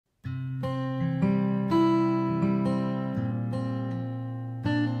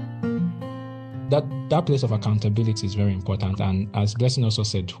that place of accountability is very important. And as Blessing also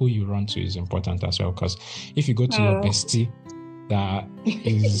said, who you run to is important as well. Because if you go to your bestie, that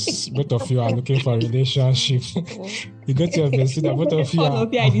is both of you are looking for a relationship. You go to your bestie that both of you all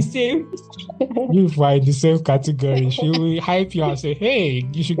of you are the same. You are in the same category. She will hype you and say, "Hey,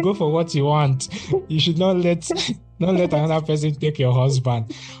 you should go for what you want. You should not let another person take your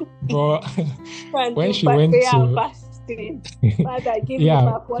husband." But when she went to Father, give me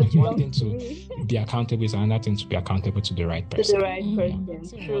back what one thing to be accountable is another thing to be accountable to the right person. To the right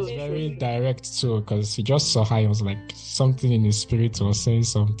person. It was very direct too, because he just saw her. He was like, something in his spirit was saying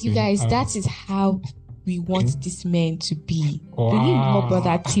something. You guys, that is how we want this man to be. Wow. Believe your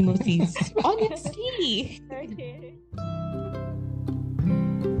brother Timothy. Honestly. Okay.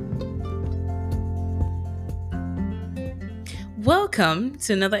 Welcome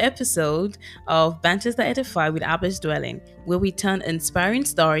to another episode of Banters that Edify with Abba's Dwelling, where we turn inspiring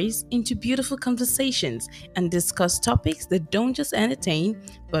stories into beautiful conversations and discuss topics that don't just entertain,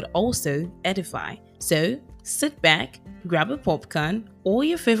 but also edify. So sit back, grab a popcorn or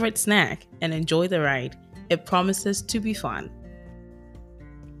your favorite snack and enjoy the ride. It promises to be fun.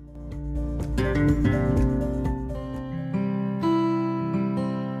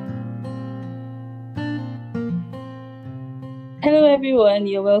 Hello everyone,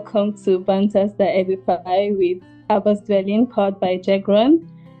 you're welcome to Banters that Edify with Abba's Dwelling, powered by Jegron.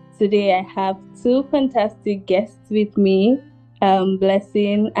 Today I have two fantastic guests with me,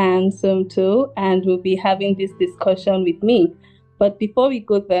 Blessing and Sumto, and we'll be having this discussion with me. But before we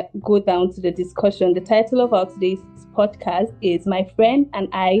go down to the discussion, the title of our today's podcast is My Friend and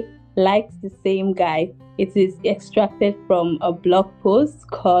I Liked the Same Guy. It is extracted from a blog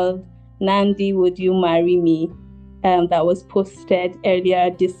post called Nandi, Would You Marry Me? That was posted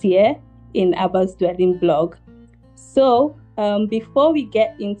earlier this year in Abba's Dwelling blog. So before we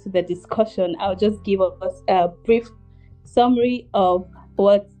get into the discussion, I'll just give us a brief summary of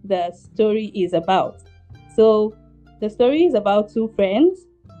what the story is about. So the story is about two friends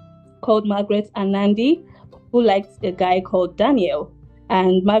called Margaret and Nandi who liked a guy called Daniel.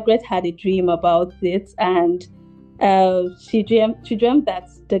 And Margaret had a dream about it, and she dreamt that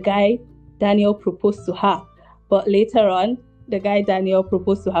the guy Daniel proposed to her. But later on, the guy Daniel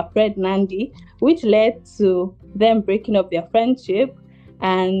proposed to her friend Nandi, which led to them breaking up their friendship.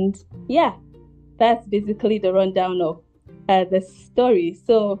 And yeah, that's basically the rundown of the story.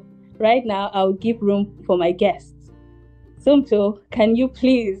 So right now, I'll give room for my guests. Sumto, can you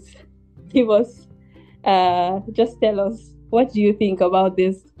please give us, just tell us, what do you think about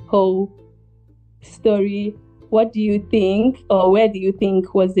this whole story? What do you think, or where do you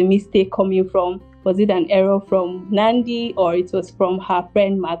think was the mistake coming from? Was it an error from Nandi or it was from her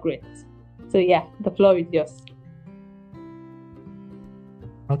friend Margaret? So yeah, the floor is yours.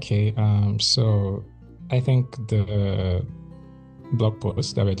 Okay, so I think the blog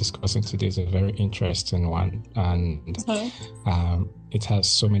post that we're discussing today is a very interesting one, and it has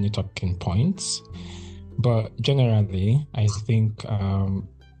so many talking points. But generally, I think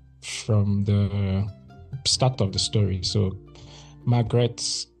from the start of the story, so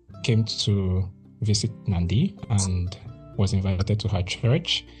Margaret came to visit Nandi and was invited to her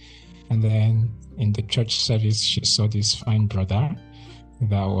church. And then in the church service, she saw this fine brother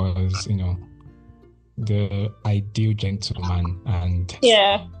that was, the ideal gentleman. And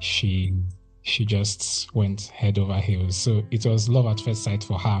she just went head over heels. So it was love at first sight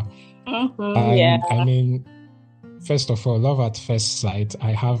for her. I mean, first of all, love at first sight,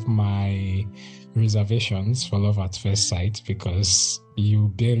 I have my reservations for love at first sight because you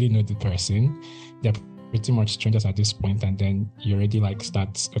barely know the person. They're pretty much strangers at this point, and then you already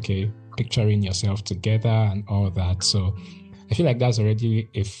start picturing yourself together and all that. So I feel like that's already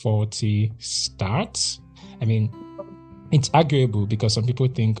a faulty start. I mean, it's arguable because some people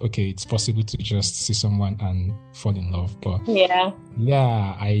think it's possible to just see someone and fall in love, but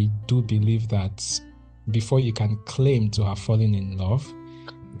I do believe that before you can claim to have fallen in love,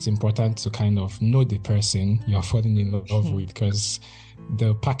 it's important to kind of know the person you're falling in love with, because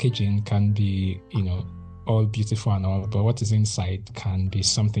the packaging can be, all beautiful and all, but what is inside can be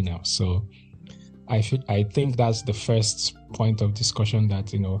something else. So I think that's the first point of discussion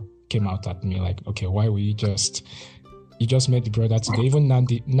that, came out at me, why were you just met the brother today? Even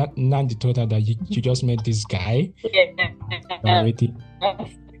Nandi told her that you just met this guy. Already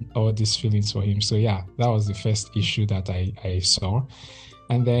all these feelings for him. So yeah, that was the first issue that I saw.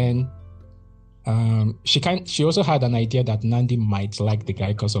 And then she also had an idea that Nandi might like the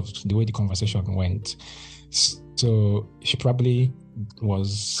guy because of the way the conversation went. So she probably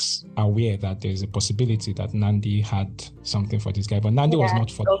was aware that there's a possibility that Nandi had something for this guy, but Nandi was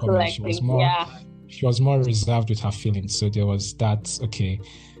not forthcoming. Like she was more reserved with her feelings. So there was that, okay,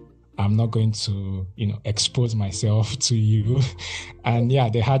 I'm not going to, expose myself to you. And yeah,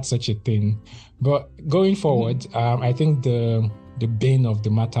 they had such a thing. But going forward, I think the bane of the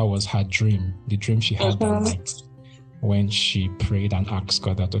matter was her dream, the dream she had that night, when she prayed and asked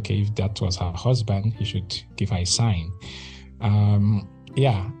God that, okay, if that was her husband, he should give her a sign.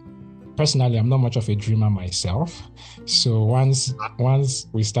 Personally, I'm not much of a dreamer myself. So once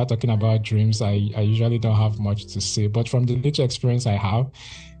we start talking about dreams, I usually don't have much to say. But from the little experience I have,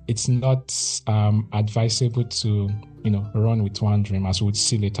 it's not advisable to, run with one dream, as we would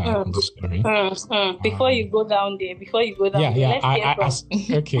see later in the story. Before you go down there,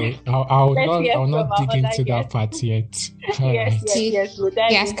 I'll not dig into that part yet. Yes. He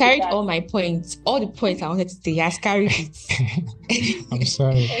has carried all my points, all the points I wanted to say. He has carried it. I'm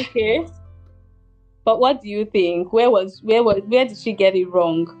sorry. Okay. But what do you think? Where did she get it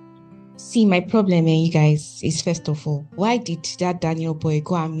wrong? See, my problem, you guys, is first of all, why did that Daniel boy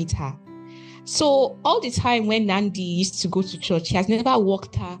go and meet her? So all the time when Nandi used to go to church, he has never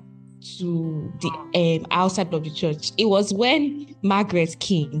walked her to the outside of the church. It was when Margaret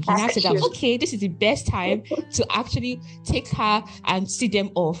came. He now said that, okay, this is the best time to actually take her and see them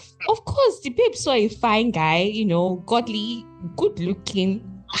off. Of course, the babe saw a fine guy, godly, good looking.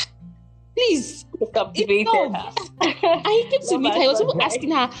 Please, and he came to meet her. He was even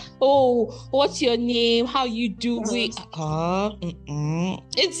asking her, "Oh, what's your name? How you doing?"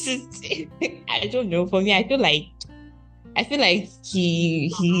 It's I don't know. For me, I feel like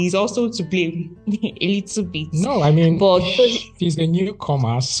he's also to blame a little bit. No, I mean, but he's a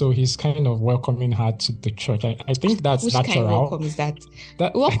newcomer, so he's kind of welcoming her to the church. I think that's which natural. Kind of welcome is that?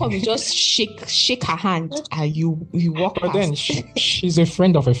 Welcome is just shake her hand and you walk past. But then she's a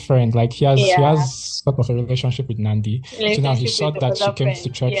friend of a friend. Like he has sort of a relationship with Nandi. So now he saw that she came to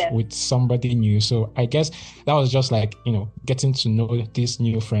church with somebody new. So I guess that was just like, getting to know this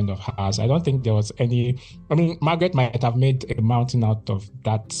new friend of hers. I don't think there was any. I mean, Margaret might have made a mountain out of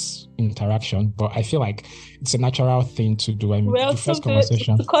that interaction, but I feel like it's a natural thing to do. I mean, the first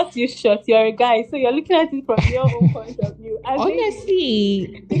conversation. To cut you short, you're a guy, so you're looking at it from your own point of view.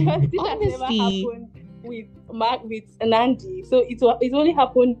 Honestly, because this has never happened with Nandi. So it only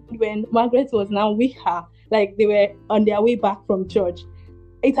happened when Margaret was now with her, like they were on their way back from church.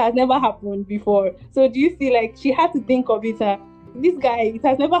 It has never happened before. So do you see, like, she had to think of it? This guy, it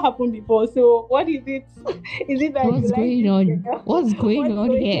has never happened before. So what is it? Is it that what's going on? What's going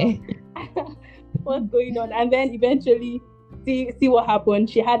on here? What's going on? And then eventually, see what happened.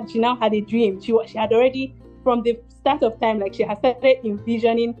 She now had a dream. She had already, from the start of time, like she had started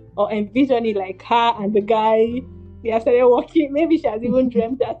envisioning like her and the guy. They have started walking. Maybe she has even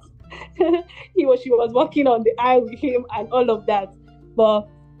dreamt that she was walking on the aisle with him and all of that. But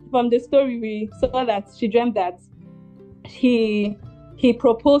from the story, we saw that she dreamt that he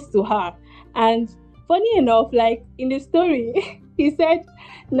proposed to her. And funny enough, like in the story, he said,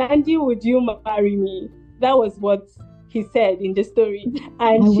 "Nandi, would you marry me?" That was what he said in the story. And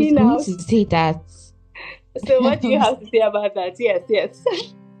I was going to say that. So what do you have to say about that? Yes.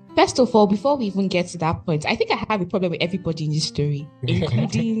 First of all, before we even get to that point, I think I have a problem with everybody in this story,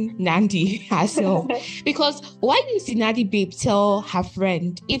 including Nandi herself. Because why didn't the Nandi babe tell her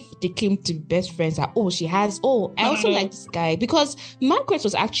friend, if they came to be best friends, that, I also like this guy? Because Margaret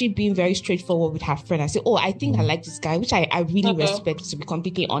was actually being very straightforward with her friend. I said, I think I like this guy, which I really respect, to be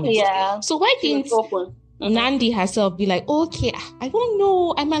completely honest. Yeah. So why didn't Nandi herself be like, okay, I don't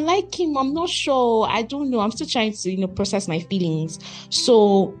know, I might like him, I'm not sure, I don't know, I'm still trying to process my feelings.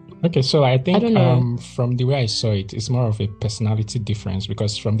 So I think from the way I saw it, it's more of a personality difference,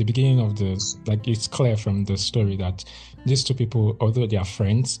 because from the beginning of it's clear from the story that these two people, although they are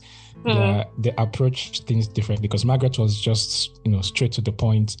friends, they approach things different. Because Margaret was just straight to the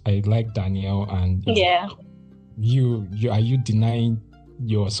point. I like Daniel, and you are you denying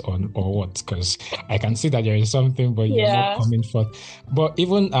yours or what? Because I can see that there is something, but you're not coming forth. But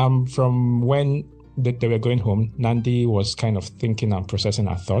even from when they were going home, Nandi was kind of thinking and processing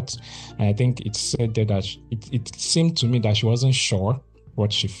her thoughts, and I think it said that it seemed to me that she wasn't sure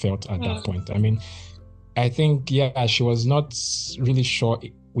what she felt at that point. I mean, I think she was not really sure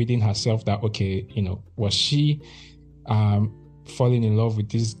within herself that, okay, was she falling in love with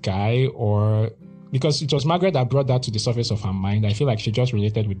this guy, or because it was Margaret that brought that to the surface of her mind. I feel like she just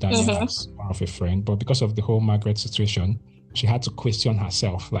related with Daniel as more of a friend, but because of the whole Margaret situation, she had to question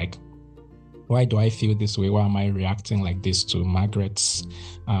herself, like, why do I feel this way? Why am I reacting like this to Margaret's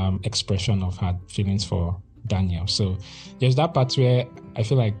expression of her feelings for Daniel. So there's that part where I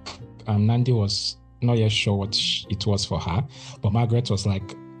feel like Nandi was not yet sure what it was for her, but Margaret was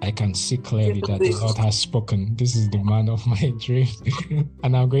like, I can see clearly that the Lord has spoken. This is the man of my dream,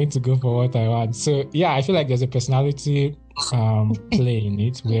 and I'm going to go for what I want. So yeah, I feel like there's a personality play in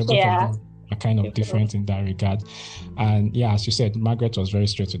it, where both of them are kind of different in that regard. And yeah, as you said, Margaret was very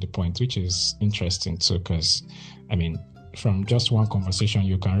straight to the point, which is interesting too, because I mean, from just one conversation,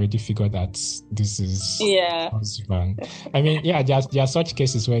 you can already figure that this is husband. I mean, yeah, there are such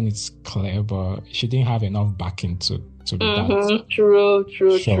cases when it's clear, but she didn't have enough backing to be that true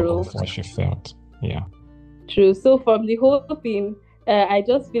of what she felt. Yeah, true. So from the whole thing, I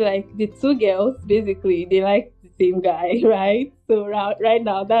just feel like the two girls basically they like the same guy, right? So right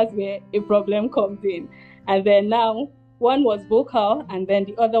now that's where a problem comes in, and then now one was vocal, and then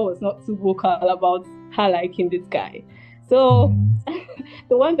the other was not too vocal about her liking this guy. So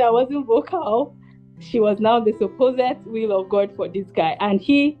the one that wasn't vocal, she was now the supposed will of God for this guy, and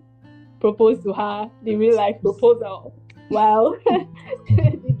he proposed to her the real life proposal, while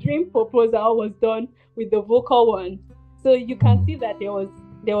the dream proposal was done with the vocal one. So you can see that there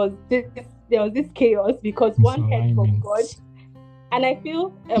was this chaos because one heard from God, and I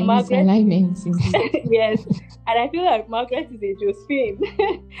feel Margaret. Yes, and I feel like Margaret is a Josephine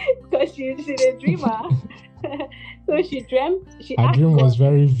because she's a dreamer. So she dreamt. Her dream was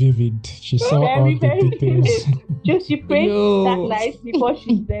very vivid. She saw all the details. She prayed that night before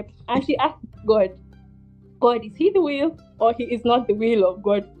she slept, and she asked God, is he the will, or he is not the will of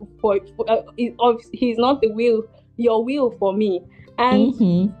God he is not the will, your will for me? And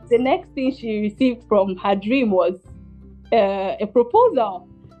the next thing she received from her dream was a proposal.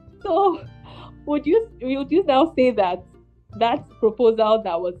 So would you now say that proposal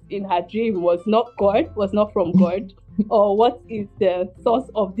that was in her dream was not from God? Or what is the source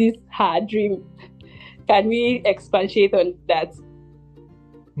of this her dream? Can we expatiate on that?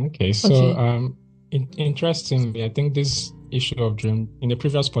 Okay, so interestingly, I think this issue of dream, in the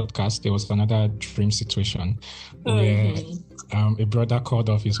previous podcast, there was another dream situation where a brother called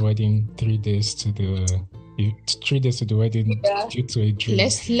off his wedding 3 days to the wedding due to a dream.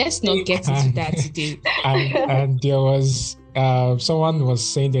 Let's not get into that today. And there was someone was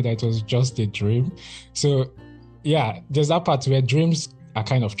saying that it was just a dream. So yeah, there's that part where dreams are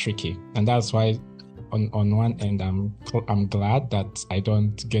kind of tricky, and that's why on one end I'm glad that I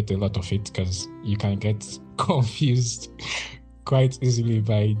don't get a lot of it, because you can get confused quite easily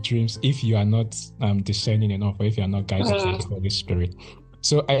by dreams if you are not discerning enough, or if you are not guided by the Holy Spirit.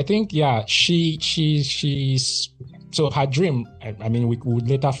 So I think she's so her dream, I mean, we would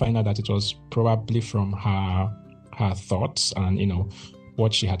later find out that it was probably from her thoughts and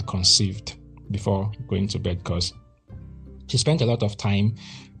what she had conceived before going to bed, because she spent a lot of time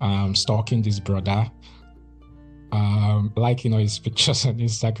stalking this brother, liking his pictures on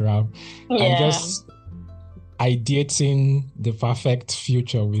Instagram, and just ideating the perfect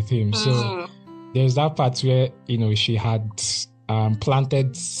future with him. So there's that part where she had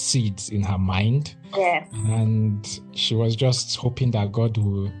planted seeds in her mind, and she was just hoping that God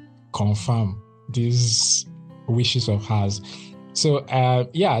will confirm these wishes of hers. So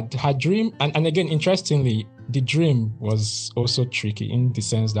her dream, and again, interestingly, the dream was also tricky in the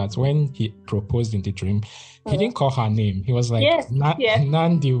sense that when he proposed in the dream, he didn't call her name. He was like,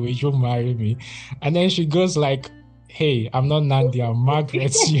 Nandi, will you marry me? And then she goes like, hey, I'm not Nandi, I'm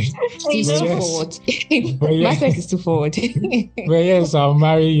Margaret. He's too forward. Margaret is too forward. But yes, I'll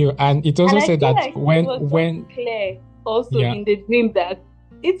marry you. And it also said that like when clear also in the dream that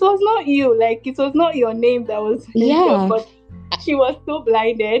it was not you, like it was not your name that was but she was so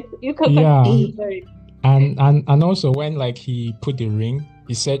blinded. You can sorry. And also when like he put the ring,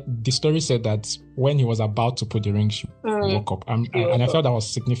 he said the story said that when he was about to put the ring, she woke up. And I felt that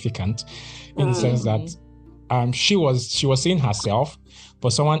was significant in the sense that she was seeing herself,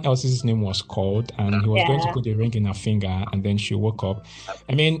 but someone else's name was called, and he was going to put the ring in her finger, and then she woke up.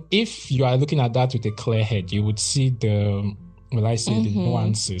 I mean, if you are looking at that with a clear head, you would see the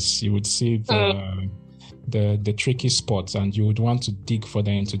nuances. You would see the tricky spots, and you would want to dig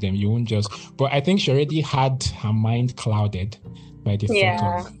further into them. You wouldn't just. But I think she already had her mind clouded by the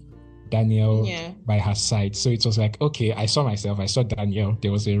thought of Daniel by her side. So it was like, okay, I saw myself, I saw Daniel,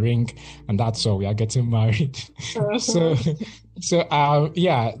 there was a ring, and that's all, we are getting married. So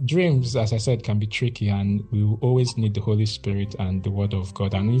dreams, as I said, can be tricky, and we will always need the Holy Spirit and the Word of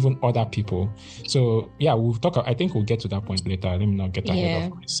God and even other people. So we'll talk, I think we'll get to that point later. Let me not get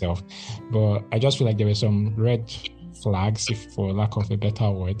ahead of myself. But I just feel like there were some red flags, if for lack of a better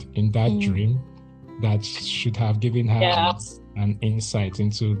word, in that dream that should have given her an insight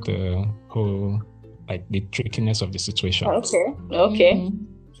into the whole like the trickiness of the situation. Okay.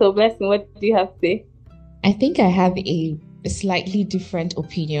 So Blessing, what do you have to say? I think I have a slightly different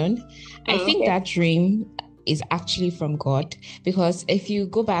opinion. I think that dream is actually from God, because if you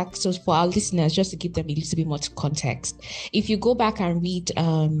go back, so for our listeners, just to give them a little bit more context, if you go back and read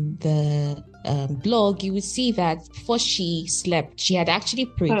the blog, you would see that before she slept, she had actually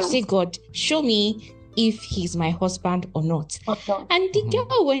prayed, say, God, show me if he's my husband or not. And the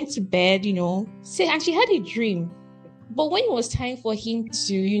girl went to bed, and she had a dream. But when it was time for him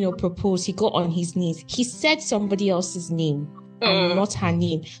to, propose, he got on his knees. He said somebody else's name and not her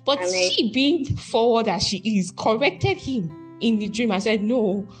name. But she, being forward as she is, corrected him in the dream and said,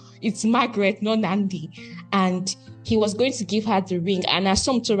 no, it's Margaret, not Nandi. And he was going to give her the ring. And as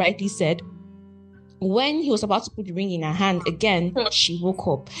Somto rightly said, when he was about to put the ring in her hand again, she woke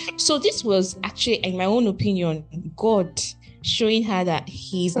up. So this was actually, in my own opinion, God showing her that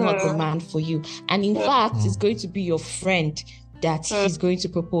he's not the man for you. And in fact, it's going to be your friend that he's going to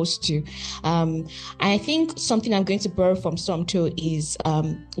propose to. I think something I'm going to borrow from Somto is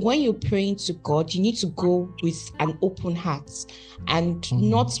when you're praying to God, you need to go with an open heart and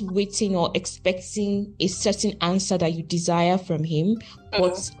not waiting or expecting a certain answer that you desire from him,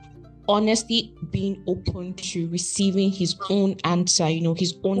 but honestly being open to receiving his own answer,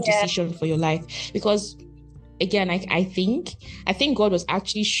 his own decision for your life. Because again, I think God was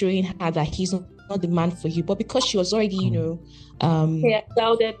actually showing her that he's not the man for you, but because she was already,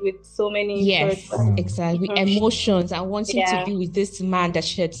 clouded with so many exactly emotions and wanting to be with this man that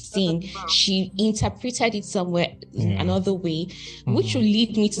she had seen, she interpreted it somewhere another way, which will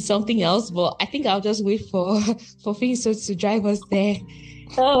lead me to something else. But I think I'll just wait for Finso to drive us there.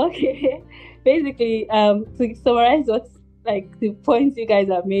 Oh, okay. Basically, to summarize what's like the points you guys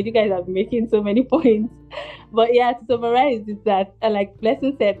have made, you guys are making so many points. But yeah, to summarize is that, like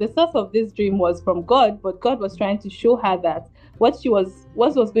Blessing said, the source of this dream was from God, but God was trying to show her that what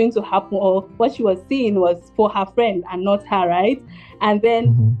was going to happen, or what she was seeing, was for her friend and not her, right? And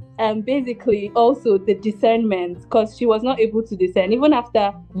then basically also the discernment, because she was not able to discern. Even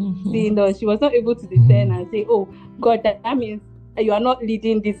after seeing those, she was not able to discern and say, oh, God, that means you are not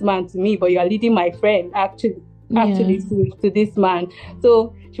leading this man to me, but you are leading my friend actually to this man.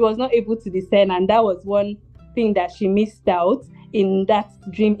 So she was not able to discern, and that was one thing that she missed out in that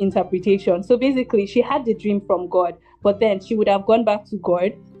dream interpretation. So basically, she had the dream from God, but then she would have gone back to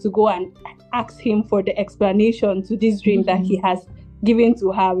God to go and ask him for the explanation to this dream that he has given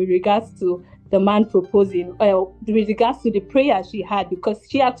to her with regards to the man proposing, with regards to the prayer she had, because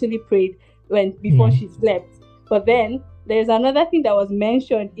she actually prayed before she slept. But then there's another thing that was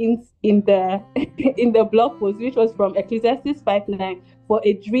mentioned in the in the blog post, which was from Ecclesiastes 5:9. For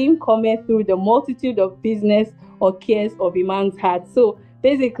a dream cometh through the multitude of business or cares of a man's heart. So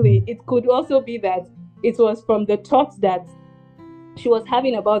basically, it could also be that it was from the thoughts that she was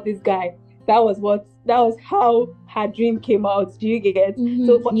having about this guy. That was how her dream came out. Do you get?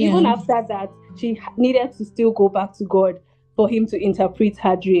 So, but even after that, she needed to still go back to God for him to interpret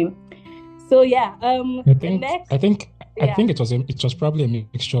her dream. So yeah, I think it was probably a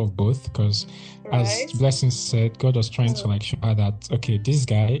mixture of both, because as Blessing said, God was trying to show her that, okay, this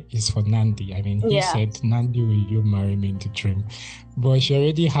guy is for Nandi. I mean, he said, Nandi, will you marry me in the dream? But she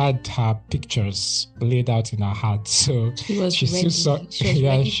already had her pictures laid out in her heart, so she still saw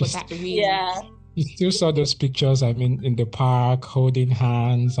you still saw those pictures, in the park, holding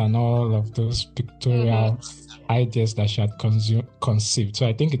hands and all of those pictorial ideas that she had conceived. So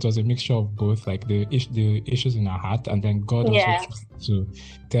I think it was a mixture of both, like the issues in her heart, and then God also tried to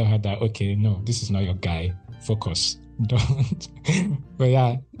tell her that, okay, no, this is not your guy. Focus. Don't. But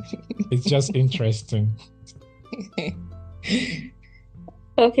yeah, it's just interesting.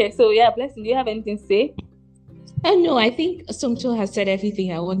 Okay, so yeah, Blessing, do you have anything to say? No, I think Somto has said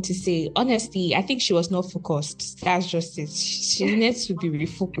everything I want to say. Honestly, I think she was not focused. That's just it. She needed to be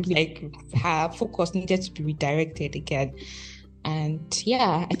refocused. Her focus needed to be redirected again. And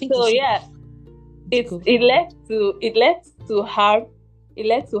yeah, I think so. It led to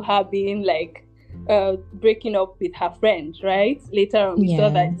her being breaking up with her friend, right? Later on, we saw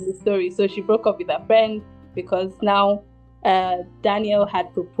that in the story. So she broke up with her friend because now Daniel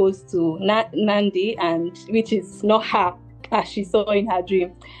had proposed to Nandi, and which is not her, as she saw in her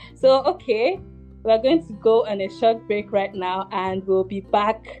dream. So okay, we're going to go on a short break right now, and we'll be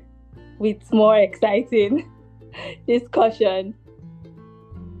back with more exciting discussion.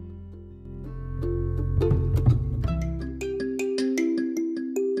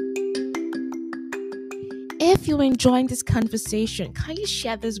 If you're enjoying this conversation, kindly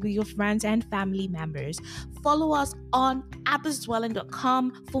share this with your friends and family members. Follow us on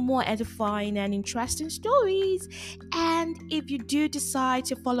abbasdwelling.com for more edifying and interesting stories. And if you do decide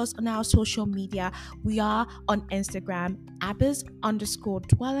to follow us on our social media, we are on Instagram,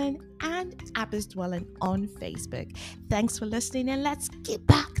 abbas_dwelling, and abbasdwelling on Facebook. Thanks for listening, and let's get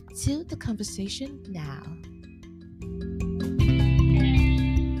back to the conversation now.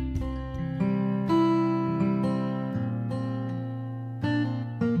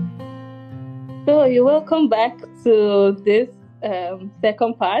 So you're welcome back to this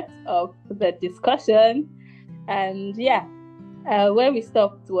second part of the discussion. And where we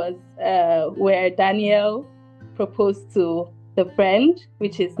stopped was where Danielle proposed to the friend,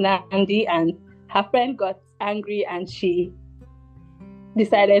 which is Nandi, and her friend got angry and she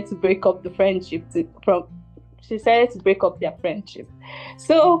decided to break up the friendship. She decided to break up their friendship.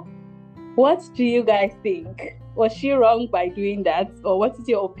 So what do you guys think? Was she wrong by doing that? Or what is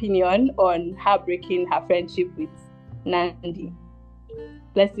your opinion on her breaking her friendship with Nandi?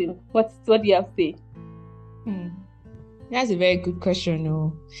 Blessing, what do you have to say? That's a very good question.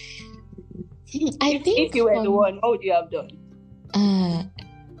 No, I think if you were the one, what would you have done?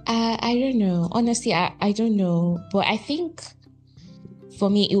 I don't know. Honestly, I don't know. But I think for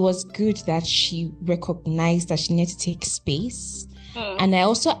me, it was good that she recognized that she needed to take space. And I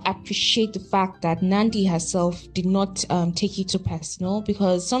also appreciate the fact that Nandi herself did not take it too personal,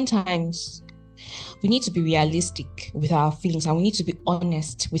 because sometimes we need to be realistic with our feelings and we need to be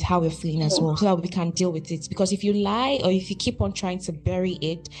honest with how we're feeling as well, so that we can deal with it. Because if you lie or if you keep on trying to bury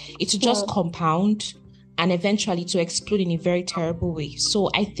it, it will just compound and eventually to explode in a very terrible way. So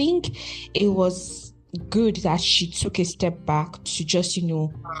I think it was good that she took a step back to just,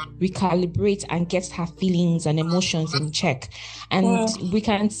 recalibrate and get her feelings and emotions in check. And we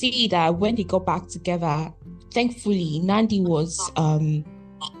can see that when they got back together, thankfully, Nandi was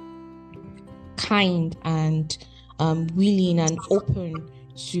kind and willing and open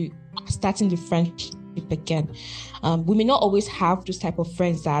to starting the friendship again. We may not always have those type of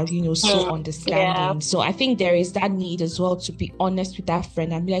friends that are, so understanding. So I think there is that need as well to be honest with that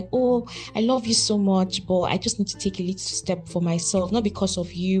friend and be like, oh, I love you so much, but I just need to take a little step for myself, not because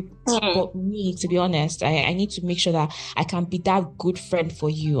of you, but me, to be honest. I need to make sure that I can be that good friend for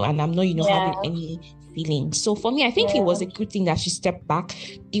you and I'm not, having any feelings. So for me, I think it was a good thing that she stepped back.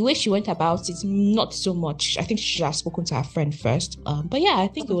 The way she went about it, not so much. I think she should have spoken to her friend first. But I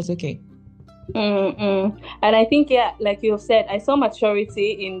think it was okay. And I think, like you said, I saw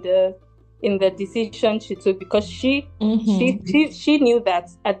maturity in the decision she took, because she knew that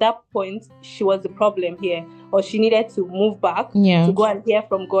at that point she was the problem here, or she needed to move back to go and hear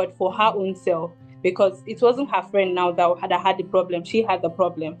from God for her own self, because it wasn't her friend now that had the problem. She had the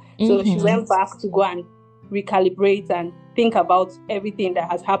problem. So she went back to go and recalibrate and think about everything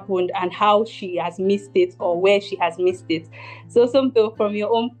that has happened and how she has missed it or where she has missed it. So something from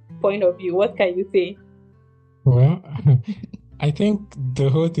your own point of view, what can you say? Well, I think the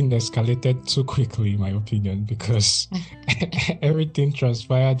whole thing escalated too quickly, in my opinion, because everything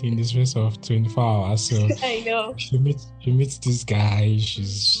transpired in the space of 24 hours. So I know. She meets this guy,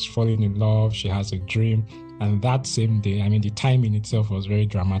 she's falling in love, she has a dream. And that same day, the timing itself was very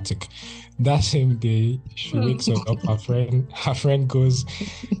dramatic. That same day, she wakes up, her friend goes,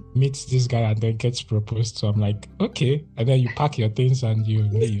 meets this guy and then gets proposed to. I'm like, okay. And then you pack your things and you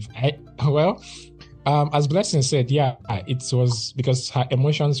leave. As Blessing said, it was because her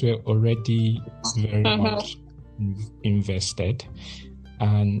emotions were already very much invested.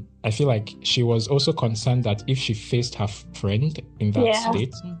 And I feel like she was also concerned that if she faced her friend in that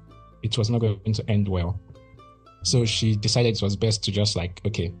state, it was not going to end well. So she decided it was best to just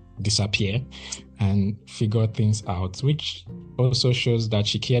disappear and figure things out, which also shows that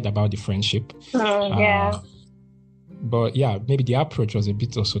she cared about the friendship. But maybe the approach was a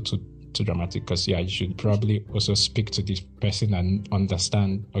bit also too dramatic, because you should probably also speak to this person and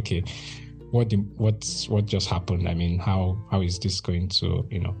understand, okay, what just happened? How is this going to,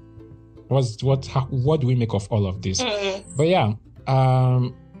 what do we make of all of this? But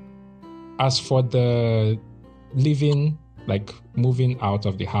as for the living, moving out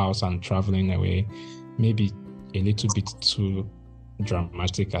of the house and traveling away, maybe a little bit too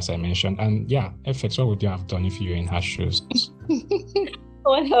dramatic, as I mentioned. And FX, what would you have done if you were in her shoes?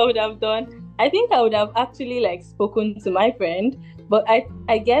 What I would have done, I think I would have actually spoken to my friend, but I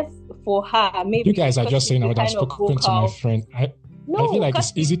guess for her, maybe you guys are just saying I would have spoken to my friend. I feel like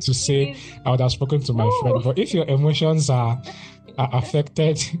it's easy to say I would have spoken to my friend, but if your emotions are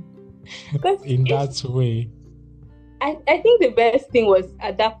affected in that way, I think the best thing was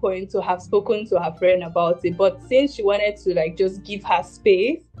at that point to have spoken to her friend about it. But since she wanted to just give her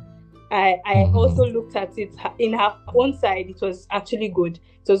space, I also looked at it in her own side. It was actually good.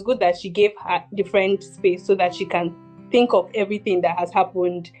 It was good that she gave her different space so that she can think of everything that has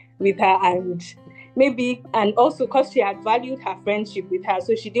happened with her, and also because she had valued her friendship with her,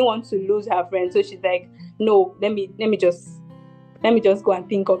 so she didn't want to lose her friend. So she's like, no, let me just go and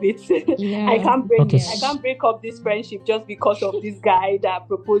think of it. Yeah. I can't break up this friendship just because of this guy that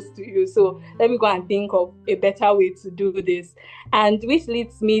proposed to you. So let me go and think of a better way to do this. And which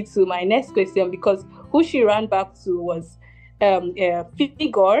leads me to my next question, because who she ran back to was a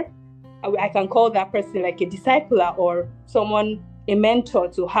figure. I can call that person like a discipler or someone, a mentor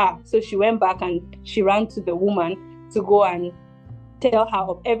to her. So she went back and she ran to the woman to go and tell her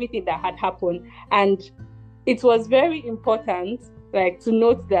of everything that had happened. And it was very important, like, to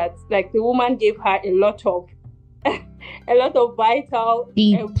note that, like, the woman gave her a lot of vital,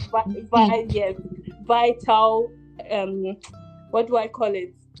 vital, what do I call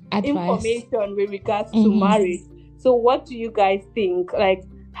it? Advice. Information with regards to marriage. So, what do you guys think? Like,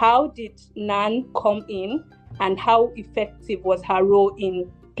 how did Nan come in, and how effective was her role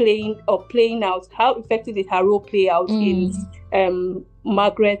in playing out? How effective did her role play out in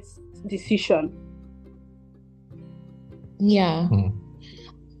Margaret's decision? Yeah.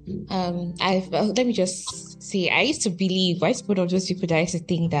 Let me just say, I used to believe, I suppose, of those people that used to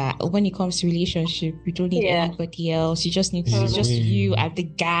think that when it comes to relationship, you don't need anybody else. You just need to, just you and the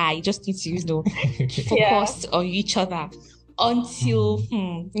guy. You just need to, focus on each other. Until,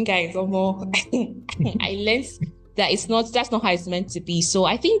 guys, I learned that that's not how it's meant to be. So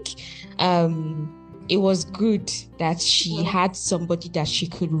I think, it was good that she had somebody that she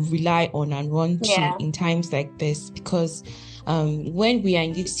could rely on and run to in times like this, because when we are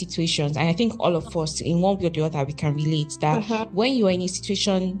in these situations, and I think all of us, in one way or the other, we can relate that when you are in a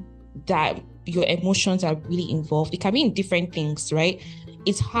situation that your emotions are really involved, it can be in different things, right?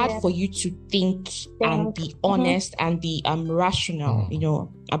 It's hard for you to think and be honest and be rational,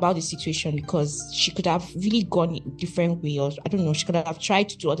 about the situation, because she could have really gone a different way, or I don't know, she could have tried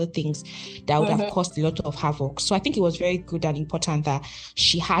to do other things that would have caused a lot of havoc. So I think it was very good and important that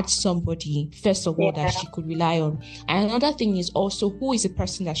she had somebody, first of all, that she could rely on. And another thing is also, who is the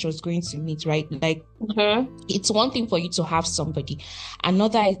person that she was going to meet, right? Like, it's one thing for you to have somebody.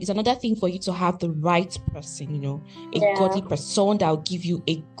 It's another thing for you to have the right person, a godly person, someone that will give you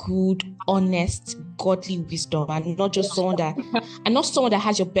a good, honest, godly wisdom, and not just someone that, and not someone that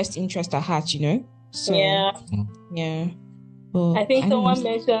has your best interest at heart, So, Well, I think someone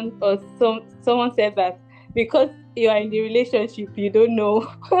mentioned, or someone said that because you are in the relationship, you don't know.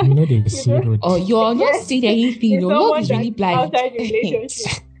 The secret. Or you're not seeing anything. Your love is really blind. Outside the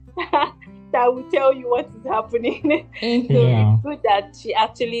relationship. That will tell you what is happening. So it's good that she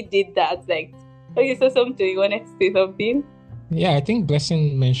actually did that. Like, okay, so something, you wanted to say something? Yeah, I think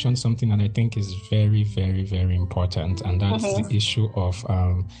Blessing mentioned something that I think is very, very, very important, and that's the issue of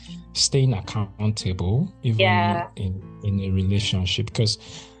staying accountable, even in a relationship, because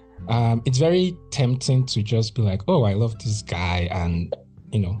it's very tempting to just be like, oh, I love this guy, and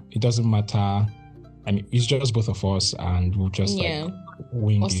it doesn't matter. I mean, it's just both of us, and we'll just like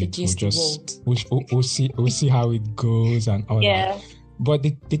wing it. We'll see how it goes and all that. But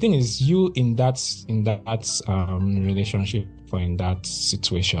the thing is, you in that relationship or in that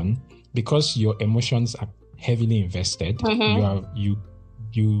situation, because your emotions are heavily invested,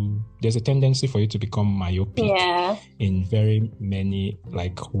 there's a tendency for you to become myopic in very many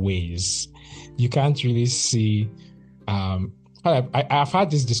ways. You can't really see. I've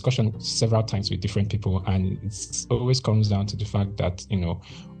had this discussion several times with different people, and it always comes down to the fact that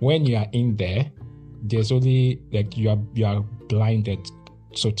when you are in there, there's only you are blinded,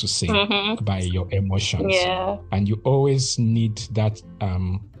 so to say, by your emotions, and you always need that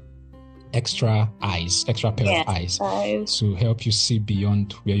extra pair of eyes to help you see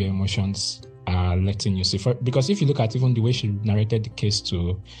beyond where your emotions are letting you see. Because if you look at even the way she narrated the case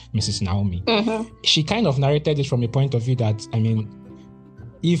to Mrs. Naomi, she kind of narrated it from a point of view that, I mean,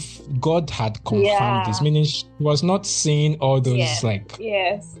 if God had confirmed this, meaning she was not seeing all those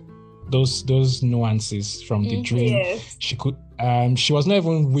those nuances from the dream. She could she was not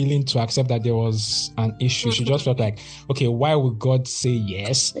even willing to accept that there was an issue. She just felt like, okay, why would God say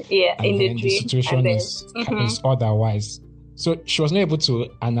yes? And then the situation is otherwise. So she was not able to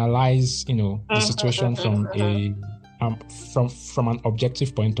analyze, the situation from from an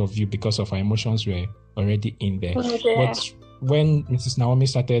objective point of view, because of her emotions were already in there. But when Mrs. Naomi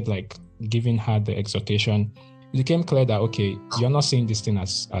started giving her the exhortation, it became clear that, okay, you're not seeing this thing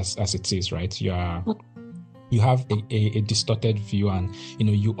as it is, right? You have a distorted view, and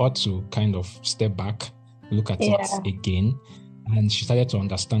you ought to kind of step back, look at it again, And she started to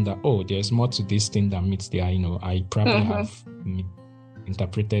understand that, oh, there's more to this thing than meets the eye. I probably have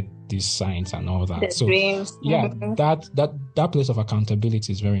interpreted these signs and all that. So yeah, that place of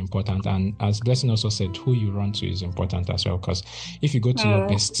accountability is very important. And as Blessing also said, who you run to is important as well. Because if you go to your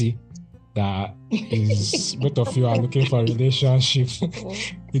bestie, that is both of you are looking for a relationship,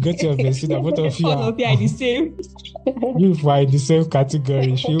 you go to your bestie that both of you are the same. You are in the same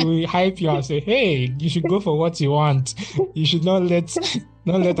category. She will hype you and say, hey, you should go for what you want. You should not let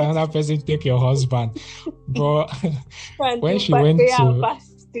another person take your husband. But when she went to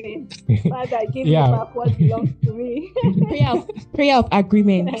Father, give me back what belongs to me. Prayer of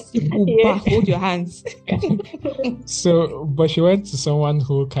agreement. Hold your hands. So, but she went to someone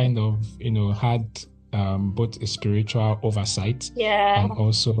who kind of, had both a spiritual oversight and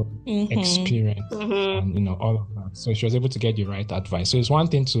also experience and, all of that. So she was able to get the right advice. So it's one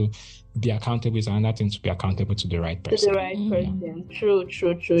thing to be accountable, it's another thing to be accountable to the right person. To the right person. True.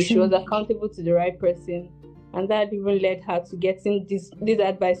 She was accountable to the right person. And that even led her to getting this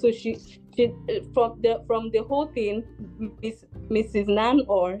advice. So she from the whole thing, Mrs. Nan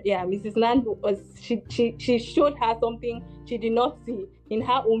was she showed her something she did not see in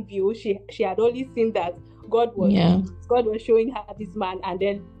her own view. She had only seen that God was showing her this man, and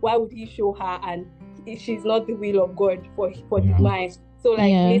then why would he show her? And she's not the will of God for the man. So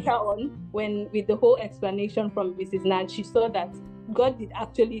later on, when with the whole explanation from Mrs. Nan, she saw that God did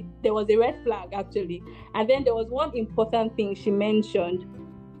actually, there was a red flag actually. And then there was one important thing she mentioned,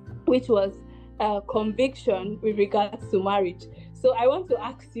 which was conviction with regards to marriage. So I want to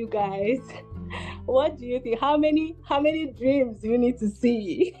ask you guys, what do you think? How many dreams do you need to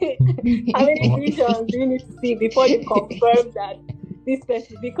see? How many visions do you need to see before you confirm that this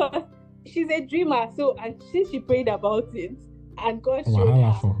person? Because she's a dreamer, so, and since she prayed about it, and God showed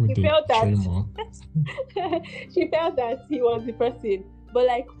her, she felt that he was the person. But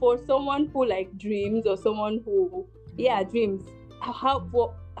like for someone who like dreams, or someone who dreams,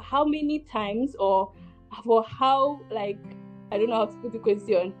 how many times, or for how, like, I don't know how to put the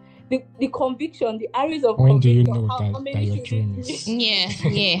question, the conviction, the areas of when conviction, do you know that your dreams?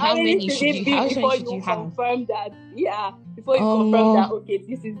 How many should it be before you confirm that? Before you confirm that, okay,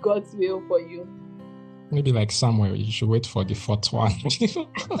 this is God's will for you. Maybe like somewhere you should wait for the fourth one.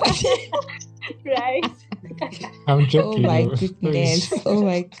 Right? I'm joking. Oh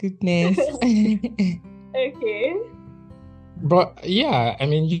my goodness. Okay. But yeah, I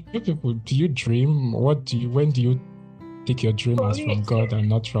mean, you people, do you dream? When do you take your dream as from God and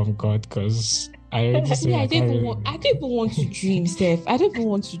not from God? Because I already said I don't even want to dream, Steph. I don't even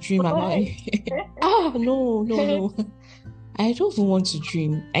want to dream about it. No. I don't even want to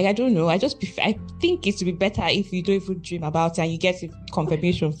dream. I don't know. I think it would be better if you don't even dream about it and you get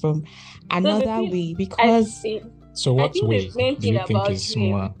confirmation from another way. Because so what way do you think is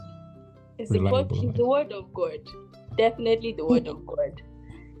more reliable? The word of God. Definitely the word of God.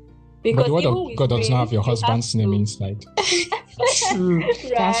 Because the word of God does not have your husband's name inside. True.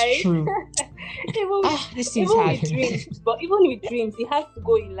 Right? That's true. This is hard. But even with dreams, it has to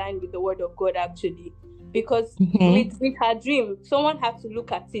go in line with the word of God actually. Because with her dream, someone had to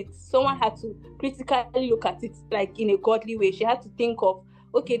look at it. Someone had to critically look at it, like in a godly way. She had to think of,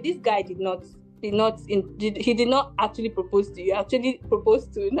 okay, this guy did not actually propose to you. Actually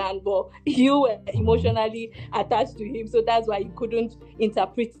proposed to Nan, but you were emotionally attached to him, so that's why you couldn't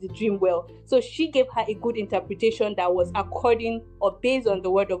interpret the dream well. So she gave her a good interpretation that was according or based on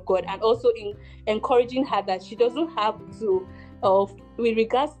the word of God, and also in encouraging her that she doesn't have to, with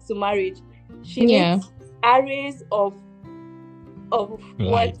regards to marriage, she needs arrays of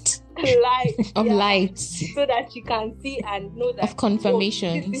light. Light, so that she can see and know that of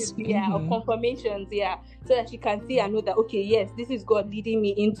confirmations. Of confirmations, so that she can see and know that, okay, yes, this is God leading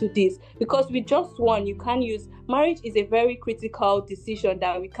me into this. Because with just one, you can't use, marriage is a very critical decision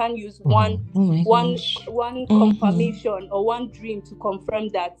that we can't use one confirmation or one dream to confirm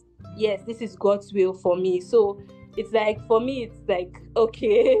that, yes, this is God's will for me. So it's like, for me, it's like,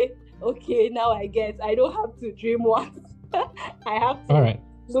 okay, now I guess I don't have to dream once. I have to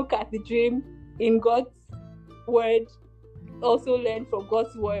look at the dream in God's word, also learn from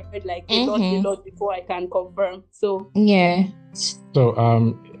God's word, like a lot before I can confirm. So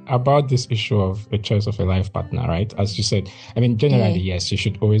about this issue of a choice of a life partner, right? As you said, I mean, generally, yes, you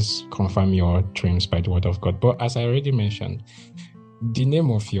should always confirm your dreams by the word of God. But as I already mentioned, the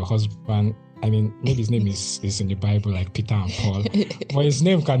name of your husband, I mean, maybe his name is in the Bible, like Peter and Paul, but his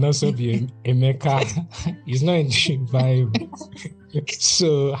name can also be Emeka. He's not in the Bible.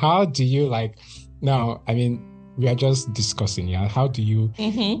 So how do you now, I mean, we are just discussing, how do you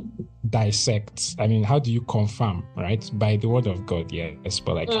dissect? I mean, how do you confirm, right? By the word of God, yes,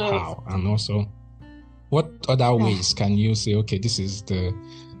 but like how? And also, what other ways can you say, okay, this is the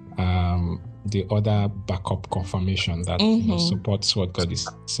other backup confirmation that supports what God is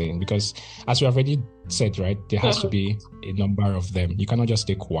saying? Because as we have already said, right, there has to be a number of them. You cannot just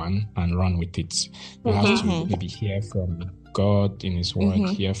take one and run with it. You have to maybe hear from God in His Word,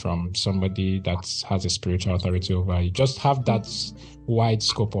 hear from somebody that has a spiritual authority over you. Just have that wide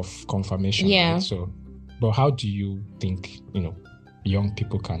scope of confirmation. Yeah. Right? So, but how do you think, young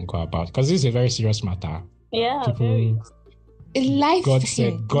people can go about? Because this is a very serious matter. Yeah, people, life. God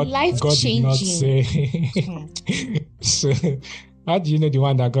said, God did not say. So, how do you know the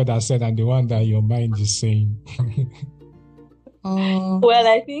one that God has said and the one that your mind is saying? Well,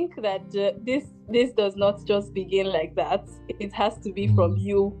 I think that this does not just begin like that. It has to be from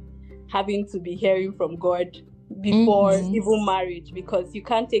you having to be hearing from God before even marriage, because you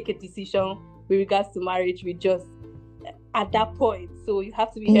can't take a decision with regards to marriage with just at that point. So you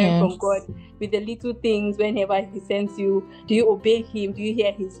have to be hearing from God with the little things. Whenever He sends you, do you obey Him? Do you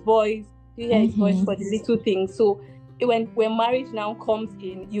hear His voice? Do you hear His voice for the little things? So when marriage now comes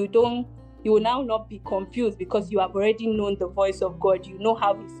in, you will now not be confused, because you have already known the voice of God. You know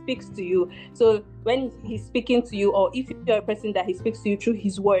how He speaks to you. So when He's speaking to you, or if you're a person that He speaks to you through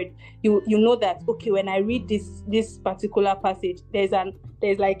His Word, you know that, okay, when I read this particular passage, there's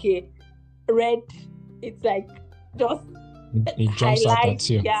like a red, it's like just it jumps out at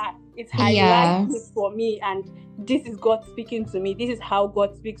you. Yeah, it's highlighted for me, and this is God speaking to me. This is how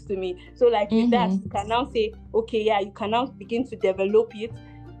God speaks to me. So like with that, you can now say, okay, you can now begin to develop it.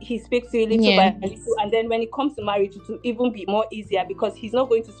 He speaks to you little by little, and then when it comes to marriage, it will even be more easier, because He's not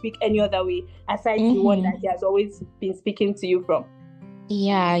going to speak any other way aside the one that He has always been speaking to you from.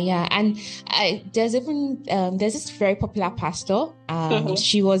 Yeah. And there's even there's this very popular pastor.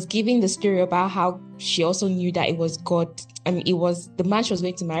 She was giving the story about how she also knew that it was God. I mean, it was the man she was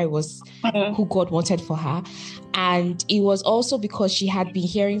going to marry was who God wanted for her, and it was also because she had been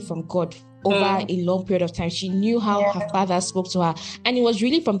hearing from God over a long period of time. She knew how her father spoke to her, and it was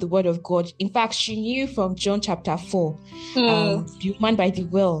really from the Word of God. In fact, she knew from John chapter 4, the man by the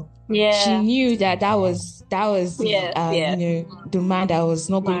well. She knew that was the man that was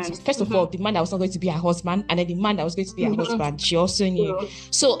not going to, first of all, the man that was not going to be her husband, and then the man that was going to be her husband. She also knew.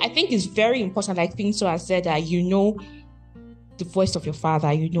 So I think it's very important, like Pinto has said, that the voice of your father,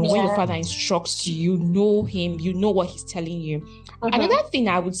 when your father instructs you, know him, you know what he's telling you. Another thing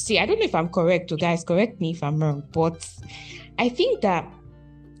I would say, I don't know if I'm correct, guys, correct me if I'm wrong, but I think that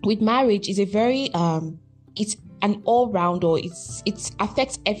with marriage is a very it's an all-round, or it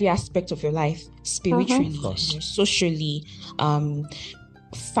affects every aspect of your life, spiritually, socially,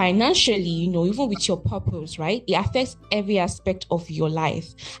 financially, even with your purpose, right? It affects every aspect of your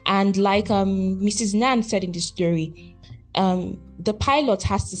life. And like Mrs. Nan said in the story, the pilot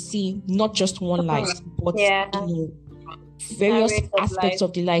has to see not just one light, but various aspects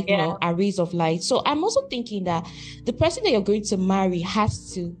of the light, arrays of light. So I'm also thinking that the person that you're going to marry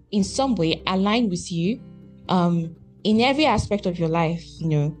has to, in some way, align with you, in every aspect of your life.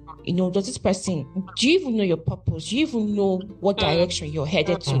 Does this person, do you even know your purpose? Do you even know what direction you're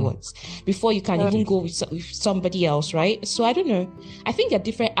headed towards before you can even go with somebody else, right? So I don't know. I think there are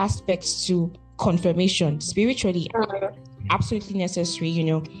different aspects to confirmation spiritually, absolutely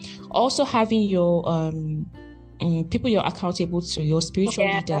necessary. Also having your people you're accountable to, your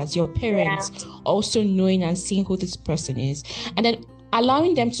spiritual leaders, your parents, also knowing and seeing who this person is, and then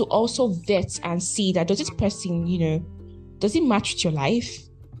allowing them to also vet and see that, does this person, does it match with your life?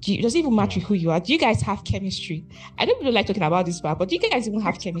 Does it even match with who you are? Do you guys have chemistry? I don't really like talking about this part, but do you guys even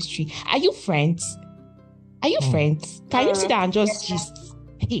have chemistry? Are you friends? Can you sit down and just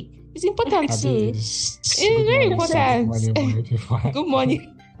hey, it's important too. It's very important.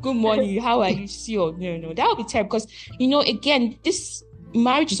 Good morning. How are you? No. That would be terrible, because again, this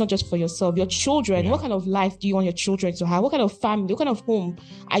marriage is not just for yourself. Your children. What kind of life do you want your children to have? What kind of family? What kind of home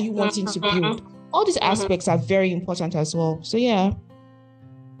are you wanting to build? All these aspects are very important as well. So I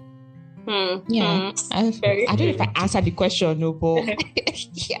don't know if I answered the question, no, but I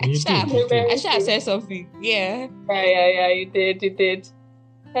should have said something. Yeah, you did.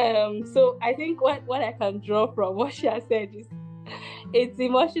 So I think what I can draw from what she has said is, it's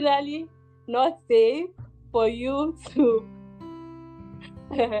emotionally not safe for you to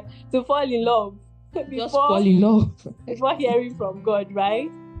fall in love before hearing from God,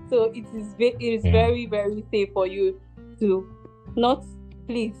 right? So it is very, very safe for you to not,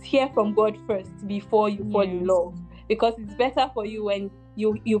 please hear from God first before you fall in love, because it's better for you when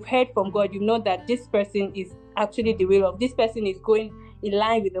you've heard from God. You know that this person is actually the will of this person, is going in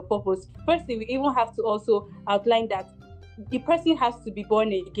line with the purpose. Firstly, we even have to also outline that the person has to be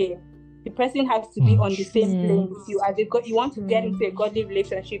born again. The person has to be on the same plane with you. As you want to get into a godly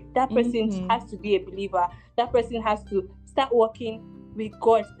relationship, that person has to be a believer. That person has to start working with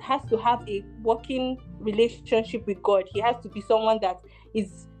God, has to have a working relationship with God. He has to be someone that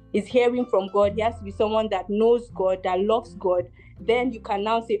is hearing from God. He has to be someone that knows God, that loves God. Then you can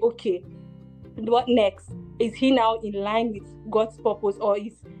now say, okay, what next? Is he now in line with God's purpose, or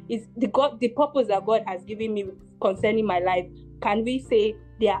is the purpose that God has given me concerning my life? Can we say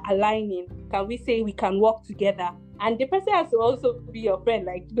they are aligning? Can we say we can work together? And the person has to also be your friend,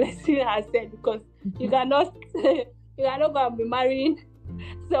 like Blessing has said, because you cannot go and be marrying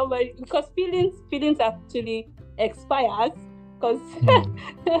somebody, because feelings actually expires, because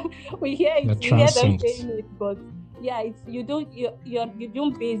we hear them saying it, but yeah, you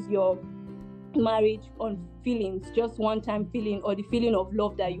don't base your marriage on feelings, just one time feeling, or the feeling of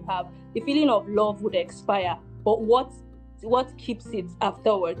love that you have. The feeling of love would expire, but what keeps it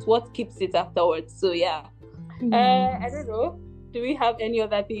afterwards? So yeah. I don't know, do we have any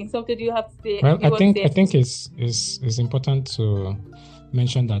other thing, something you have to say? Well, I think it's important to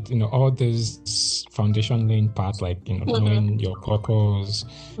mention that, all these foundation laying part, like, knowing your purpose,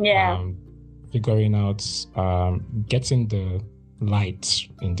 figuring out, getting the light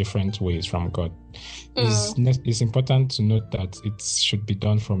in different ways from God. It's important to note that it should be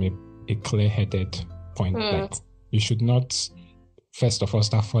done from a clear-headed point. Like, you should not first of all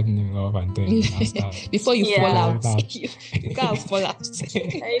start falling in love and then start before you fall out. You can't fall out.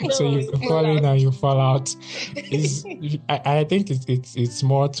 So you fall in and you fall out. I think it's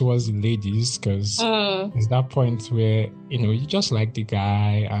more towards the ladies, because it's that point where you just like the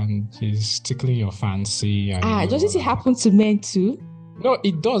guy and he's tickling your fancy. And doesn't it happen to men too? No,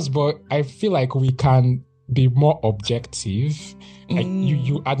 it does, but I feel like we can be more objective. Like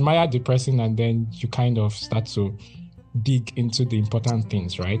you admire the person and then you kind of start to dig into the important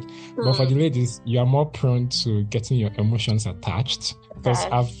things, right? But for the ladies, you are more prone to getting your emotions attached, because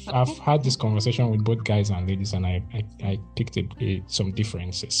I've had this conversation with both guys and ladies, and I picked some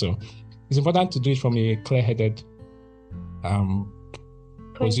differences. So it's important to do it from a clear-headed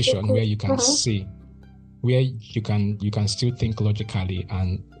position where you can see, where you can still think logically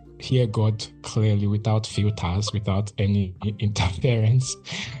and hear God clearly without filters, without any interference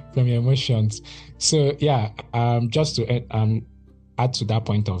from your emotions. So just to add to that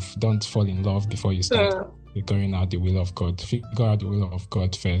point of don't fall in love before you start figuring out the will of God. Figure out the will of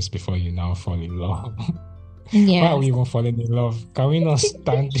God first before you now fall in love. Why are we even falling in love? Can we not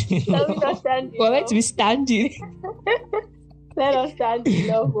stand in love? Well, let's be standing. Let us stand in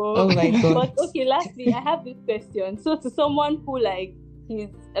love. Oh my God. But okay, lastly, I have this question. So to someone who he's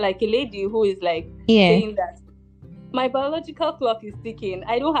like a lady who is saying that my biological clock is ticking,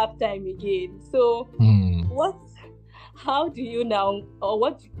 I don't have time again. So how do you now, or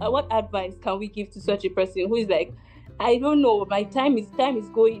what advice can we give to such a person who is like, I don't know, my time is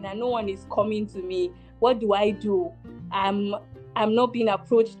going and no one is coming to me. What do I do? I'm not being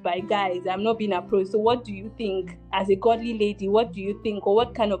approached by guys. I'm not being approached. So what do you think as a godly lady? What do you think, or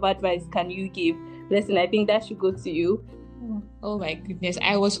what kind of advice can you give? Listen, I think that should go to you. Oh my goodness.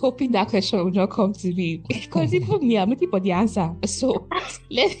 I was hoping that question would not come to me, because even me, I'm looking for the answer. So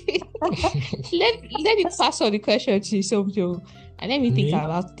let me pass on the question to Somjo, and let me think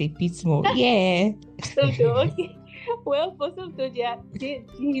about it a bit more. Yeah. Somjo, okay. Well, for Somjo,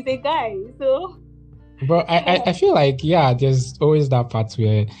 he's a guy, so. But I feel like, there's always that part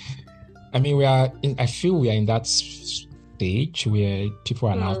where, I feel we are in that stage where people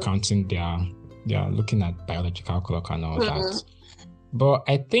are now counting they are looking at biological clock and all that. But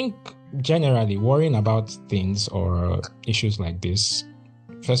I think generally worrying about things or issues like this,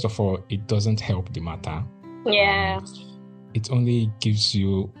 first of all, it doesn't help the matter. Yeah. It only gives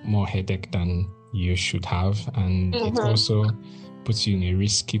you more headache than you should have. And it also puts you in a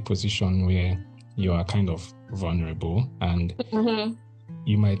risky position where you are kind of vulnerable, and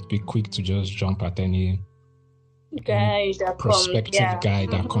you might be quick to just jump at any prospective guy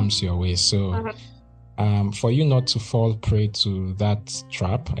that comes your way. So for you not to fall prey to that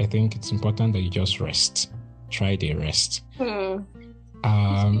trap, I think it's important that you just rest. Try the rest.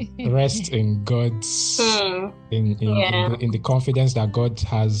 Rest in God's in the confidence that God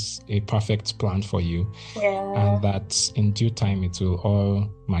has a perfect plan for you, and that in due time it will all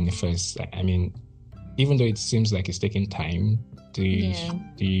manifest. Even though it seems like it's taking time, the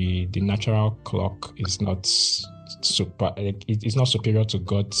natural clock is not it's not superior to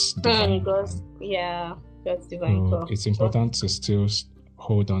God's divine. God's divine clock. It's important to still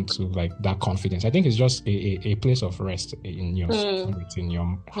hold on to like that confidence. I think it's just a place of rest in your spirit, in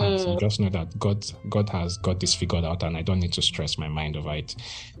your heart. You just know that God has got this figured out, and I don't need to stress my mind over it.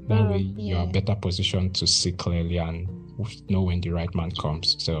 That way you're better positioned to see clearly and know when the right man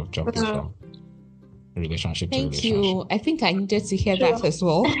comes, instead of jumping from relationship to relationship. Thank you. I think I needed to hear that as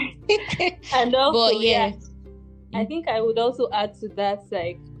well. And also, but yeah, I think I would also add to that,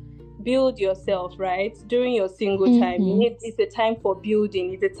 like, build yourself, right? During your single time, it's a time for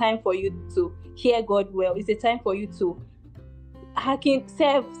building. It's a time for you to hear God well. It's a time for you to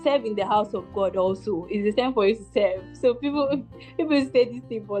serve in the house of God. Also, it's a time for you to serve. So people say this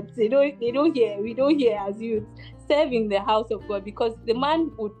thing, but they don't hear. We don't hear as youth. Serve in the house of God, because the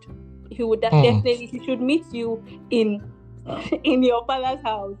man would definitely, he should meet you in your father's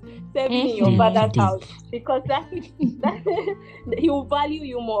house, serving in your father's house, because that he will value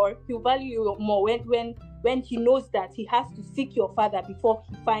you more. He will value you more when he knows that he has to seek your father before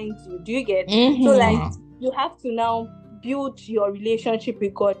he finds you. Do you get? So like, you have to now build your relationship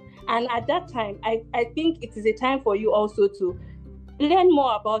with God, and at that time, I think it is a time for you also to learn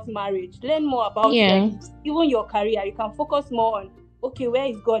more about marriage, learn more about like, even your career. You can focus more on, okay, where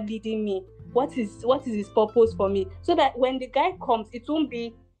is God leading me? What is his purpose for me? So that when the guy comes, it won't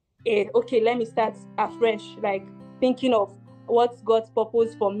be okay, let me start afresh, like thinking of what's God's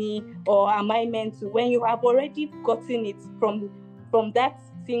purpose for me, or am I meant to? When you have already gotten it from that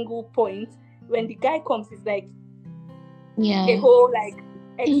single point, when the guy comes, it's like a whole like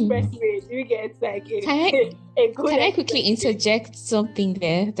expressway. You get like a good. Can I quickly interject something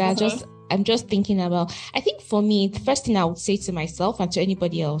there that I'm just thinking about? I think for me, the first thing I would say to myself and to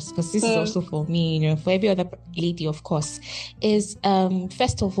anybody else, because this is also for me, for every other lady, of course, is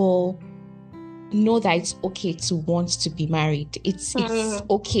first of all, know that it's okay to want to be married. It's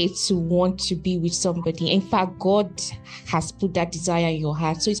okay to want to be with somebody. In fact, God has put that desire in your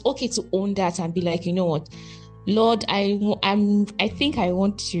heart. So it's okay to own that and be like, you know what, Lord, I think I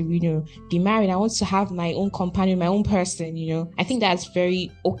want to, be married. I want to have my own companion, my own person, I think that's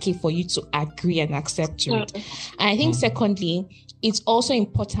very okay for you to agree and accept to it. And I think secondly, it's also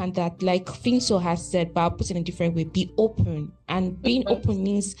important that, like Finso has said, but I'll put it in a different way, be open. And being open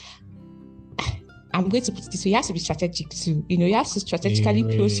means, I'm going to put it this way, you have to be strategic too. You have to strategically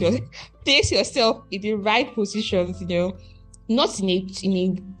place yourself in the right positions, not in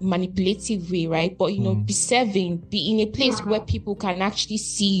a manipulative way, right? But be serving, be in a place where people can actually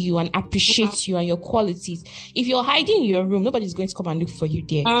see you and appreciate you and your qualities. If you're hiding in your room, nobody's going to come and look for you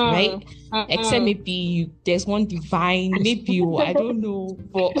there, right? Except maybe there's one divine, maybe I don't know,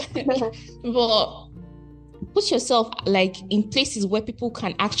 but put yourself like in places where people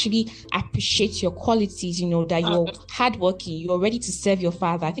can actually appreciate your qualities, that you're hardworking, you're ready to serve your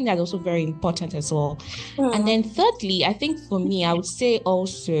father. I think that's also very important as well. And then thirdly, I think for me, I would say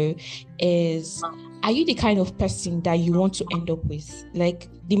also is, are you the kind of person that you want to end up with? Like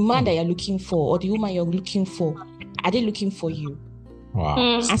the man that you're looking for or the woman you're looking for, are they looking for you? Wow.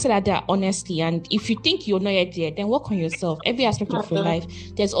 Answer that honestly. And if you think you're not yet there, then work on yourself. Every aspect of your life,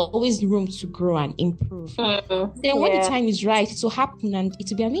 there's always room to grow and improve. Then when the time is right, it will happen and it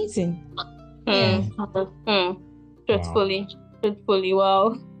will be amazing. Truthfully,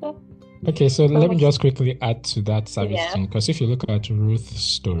 wow. Okay, so let me just quickly add to that service thing, because if you look at Ruth's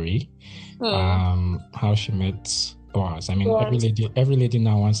story, how she met Boaz. I mean, every lady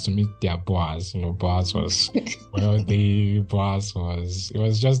now wants to meet their Boaz. Boaz was it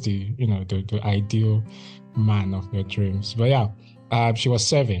was just the ideal man of your dreams. But she was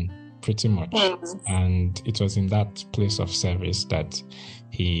serving pretty much, and it was in that place of service that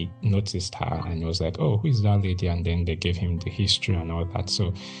he noticed her and he was like, "Oh, who is that lady?" And then they gave him the history and all that.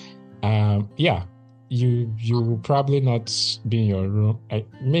 So, you will probably not be in your room.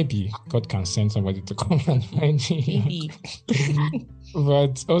 Maybe God can send somebody to come and find you.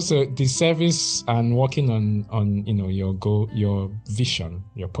 But also the service and working on your goal, your vision,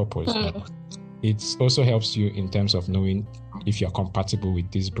 your purpose. It also helps you in terms of knowing if you're compatible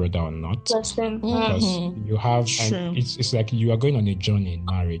with this brother or not. Because you have, and it's like you are going on a journey in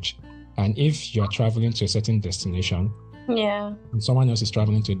marriage, and if you are traveling to a certain destination, and someone else is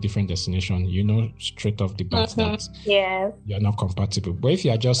traveling to a different destination, straight off the bat that you're not compatible. But if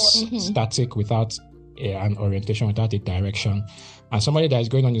you are just static without an orientation, without a direction, and somebody that is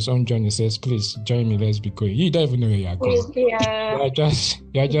going on his own journey says, "Please join me, let's be going," you don't even know where you are going.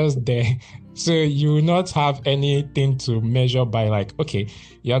 You're just there. So you will not have anything to measure by, like, okay,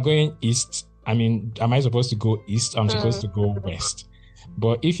 you're going east. I mean, am I supposed to go east? I'm supposed to go west.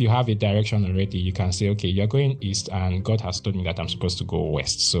 But if you have a direction already, you can say, okay, you're going east and God has told me that I'm supposed to go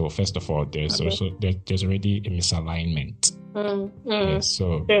west. So first of all, there's already a misalignment. Yeah,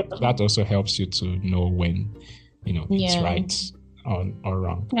 so that also helps you to know when, it's right or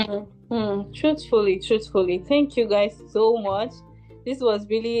wrong. Truthfully. Thank you guys so much. This was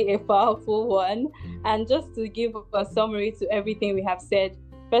really a powerful one. And just to give a summary to everything we have said,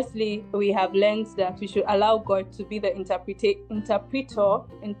 firstly, we have learned that we should allow God to be the interpreter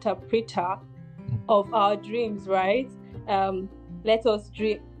of our dreams, right? Let us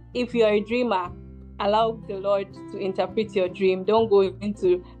dream. If you're a dreamer, allow the Lord to interpret your dream. Don't go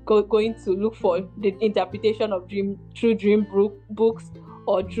into look for the interpretation of dream through dream books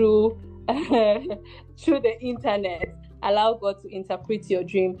or through the internet. Allow God to interpret your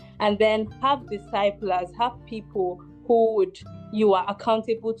dream, and then have disciples, have people who you are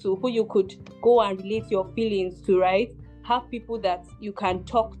accountable to, who you could go and relate your feelings to, right? Have people that you can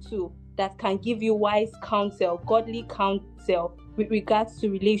talk to, that can give you wise counsel, godly counsel with regards to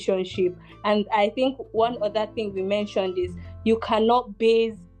relationship. And I think one other thing we mentioned is you cannot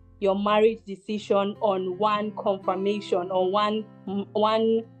base your marriage decision on one confirmation, on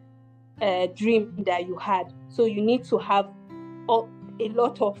one dream that you had. So you need to have a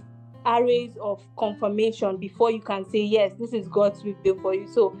lot of arrays of confirmation before you can say, yes, this is God's will for you.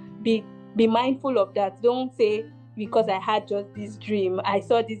 So be mindful of that. Don't say, because I had just this dream, I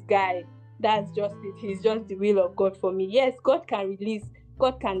saw this guy, that's just it, he's just the will of God for me. Yes, God can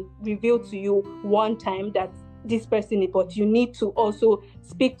reveal to you one time that this person is, but you need to also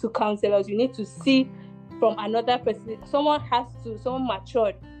speak to counselors. You need to see from another person. Someone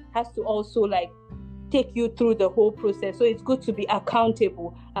matured has to also take you through the whole process. So it's good to be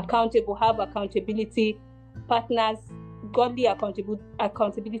accountable, have accountability partners, godly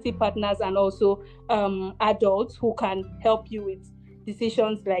accountability partners, and also adults who can help you with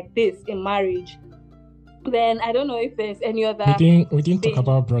decisions like this in marriage. Then I don't know if there's any other. We didn't talk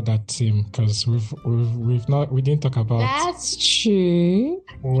about brother Tim, because we didn't talk about. That's true.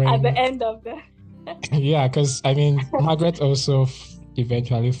 At the end of the. Yeah, because Margaret also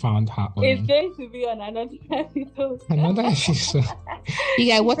eventually found her own. It's going to be on another episode. Another episode. You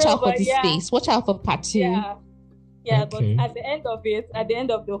guys watch out for this space. Watch out for part 2. Yeah, okay. But at the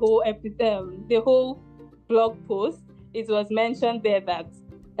end of the whole episode, the whole blog post, it was mentioned there that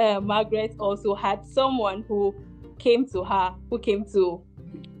Margaret also had someone who came to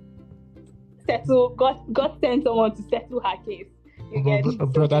settle. God sent someone to settle her case.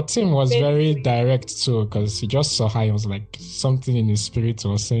 Brother Tim was very direct too, because he just saw her. He was like, something in his spirit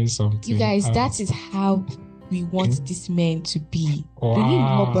was saying something. You guys, that is how we want this man to be. Wow. We need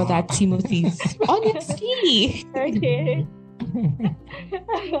more Brother Timothy's. Honestly.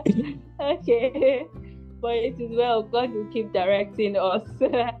 Okay. But it is well. God will keep directing us,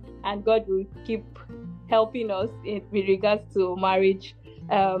 and God will keep helping us with regards to marriage.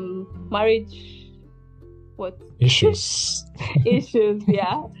 Issues.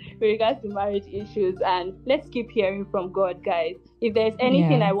 Yeah, with regards to marriage issues. And let's keep hearing from God, guys. If there's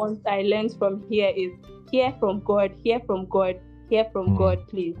anything I learned from here, is hear from God,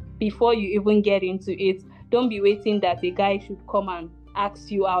 please, before you even get into it. Don't be waiting that a guy should come and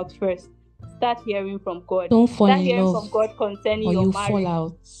ask you out first. Start hearing from God. Don't fall Start in hearing love, from God concerning or your you marriage. fall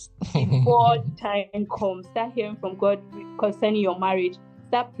out Before time comes. Start hearing from God concerning your marriage.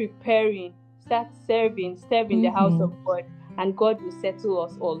 Start preparing. Start serving the house of God, and God will settle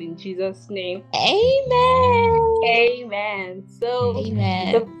us all in Jesus' name. Amen. So,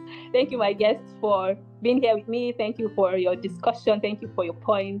 thank you, my guests, for being here with me. Thank you for your discussion. Thank you for your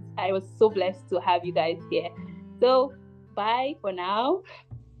points. I was so blessed to have you guys here. So, bye for now.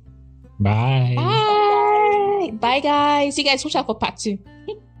 Bye. Bye, guys. See you guys. Watch out for part 2.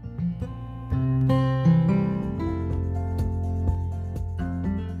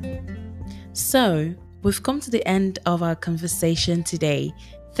 So, we've come to the end of our conversation today.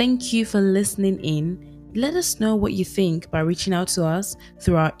 Thank you for listening in. Let us know what you think by reaching out to us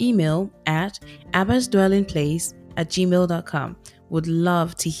through our email at abbasdwellingplace@gmail.com. Would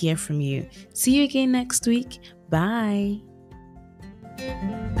love to hear from you. See you again next week. Bye.